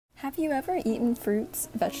Have you ever eaten fruits,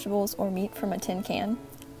 vegetables, or meat from a tin can?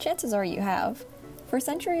 Chances are you have. For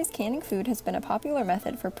centuries, canning food has been a popular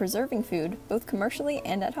method for preserving food, both commercially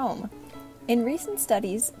and at home. In recent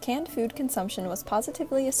studies, canned food consumption was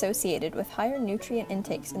positively associated with higher nutrient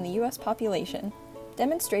intakes in the U.S. population,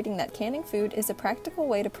 demonstrating that canning food is a practical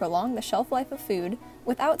way to prolong the shelf life of food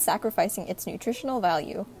without sacrificing its nutritional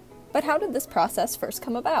value. But how did this process first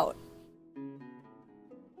come about?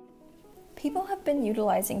 People have been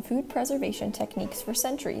utilizing food preservation techniques for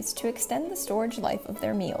centuries to extend the storage life of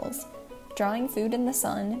their meals. Drying food in the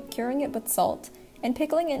sun, curing it with salt, and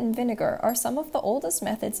pickling it in vinegar are some of the oldest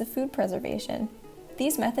methods of food preservation.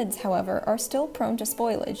 These methods, however, are still prone to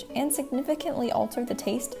spoilage and significantly alter the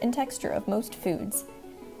taste and texture of most foods.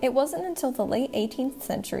 It wasn't until the late 18th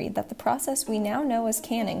century that the process we now know as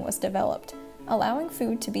canning was developed, allowing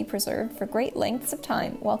food to be preserved for great lengths of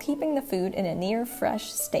time while keeping the food in a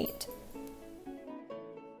near-fresh state.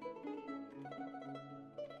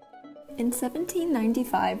 In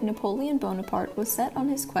 1795, Napoleon Bonaparte was set on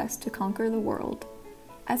his quest to conquer the world.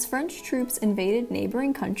 As French troops invaded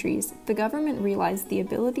neighboring countries, the government realized the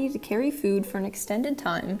ability to carry food for an extended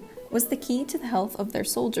time was the key to the health of their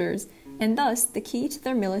soldiers, and thus the key to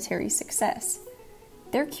their military success.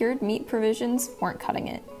 Their cured meat provisions weren't cutting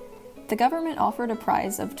it. The government offered a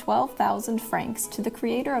prize of 12,000 francs to the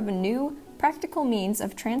creator of a new, practical means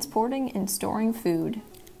of transporting and storing food.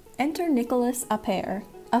 Enter Nicolas Appert,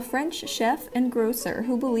 a French chef and grocer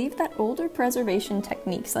who believed that older preservation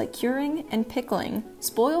techniques like curing and pickling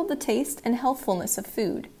spoiled the taste and healthfulness of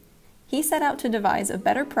food. He set out to devise a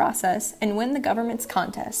better process and win the government's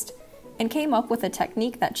contest, and came up with a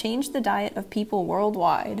technique that changed the diet of people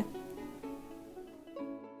worldwide.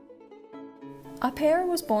 Appert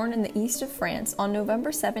was born in the east of France on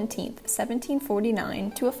November 17,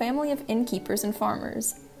 1749, to a family of innkeepers and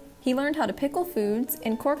farmers. He learned how to pickle foods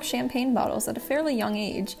and cork champagne bottles at a fairly young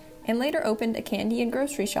age, and later opened a candy and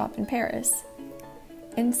grocery shop in Paris.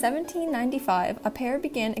 In 1795, Appert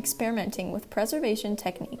began experimenting with preservation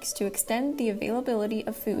techniques to extend the availability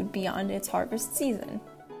of food beyond its harvest season.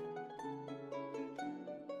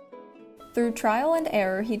 Through trial and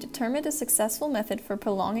error, he determined a successful method for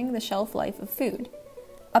prolonging the shelf life of food.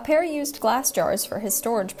 Appert used glass jars for his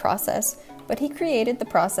storage process, but he created the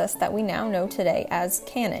process that we now know today as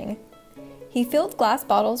canning. He filled glass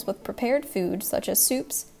bottles with prepared food such as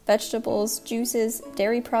soups, vegetables, juices,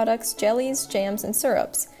 dairy products, jellies, jams, and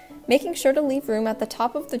syrups, making sure to leave room at the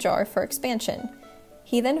top of the jar for expansion.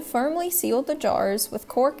 He then firmly sealed the jars with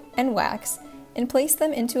cork and wax and placed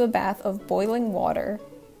them into a bath of boiling water.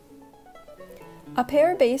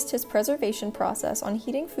 Appert based his preservation process on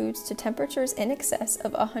heating foods to temperatures in excess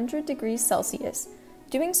of 100 degrees Celsius,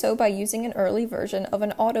 doing so by using an early version of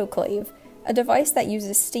an autoclave, a device that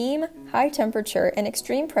uses steam, high temperature, and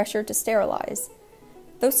extreme pressure to sterilize.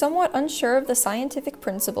 Though somewhat unsure of the scientific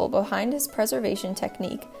principle behind his preservation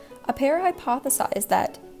technique, Appert hypothesized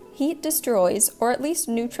that heat destroys, or at least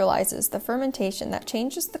neutralizes, the fermentation that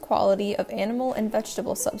changes the quality of animal and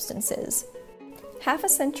vegetable substances. Half a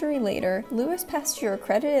century later, Louis Pasteur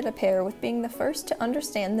credited Appert with being the first to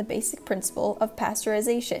understand the basic principle of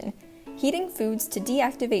pasteurization, heating foods to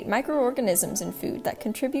deactivate microorganisms in food that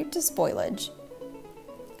contribute to spoilage.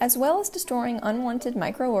 As well as destroying unwanted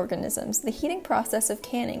microorganisms, the heating process of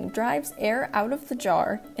canning drives air out of the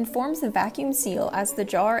jar and forms a vacuum seal as the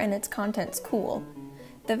jar and its contents cool.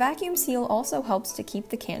 The vacuum seal also helps to keep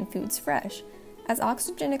the canned foods fresh, as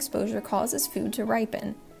oxygen exposure causes food to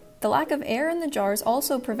ripen. The lack of air in the jars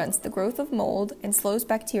also prevents the growth of mold and slows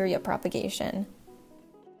bacteria propagation.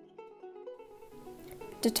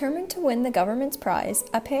 Determined to win the government's prize,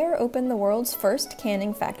 Appert opened the world's first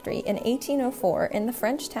canning factory in 1804 in the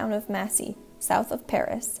French town of Massy, south of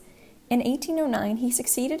Paris. In 1809, he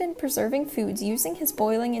succeeded in preserving foods using his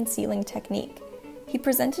boiling and sealing technique. He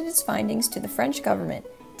presented his findings to the French government,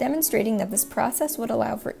 demonstrating that this process would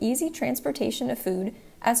allow for easy transportation of food,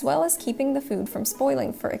 as well as keeping the food from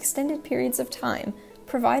spoiling for extended periods of time,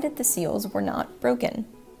 provided the seals were not broken.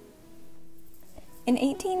 In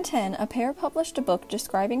 1810, Appert published a book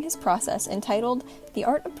describing his process entitled The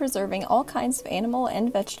Art of Preserving All Kinds of Animal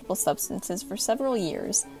and Vegetable Substances for several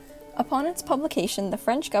years. Upon its publication, the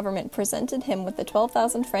French government presented him with the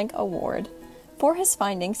 12,000 franc award. For his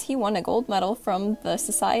findings, he won a gold medal from the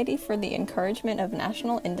Society for the Encouragement of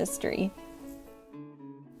National Industry.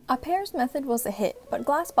 Appert's method was a hit, but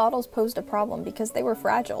glass bottles posed a problem because they were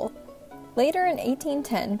fragile. Later in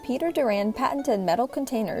 1810, Peter Durand patented metal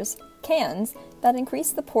containers, cans, that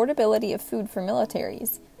increased the portability of food for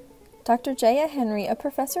militaries. Dr. J. A. Henry, a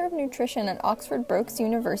professor of nutrition at Oxford Brookes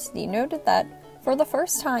University, noted that For the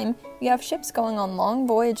first time, you have ships going on long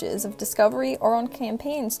voyages of discovery or on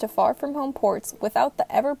campaigns to far-from-home ports without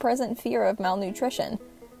the ever-present fear of malnutrition.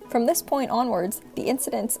 From this point onwards, the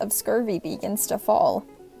incidence of scurvy begins to fall.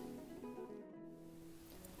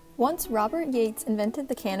 Once Robert Yates invented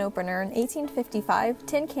the can opener in 1855,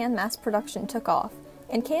 tin can mass production took off,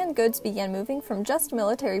 and canned goods began moving from just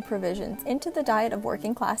military provisions into the diet of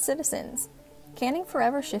working-class citizens. Canning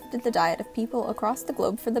forever shifted the diet of people across the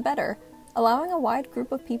globe for the better, allowing a wide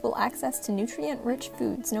group of people access to nutrient-rich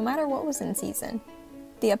foods no matter what was in season.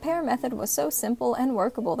 The Appert method was so simple and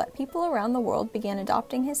workable that people around the world began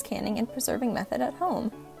adopting his canning and preserving method at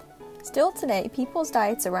home. Still today, people's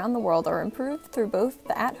diets around the world are improved through both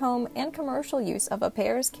the at-home and commercial use of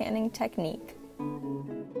Appert's canning technique.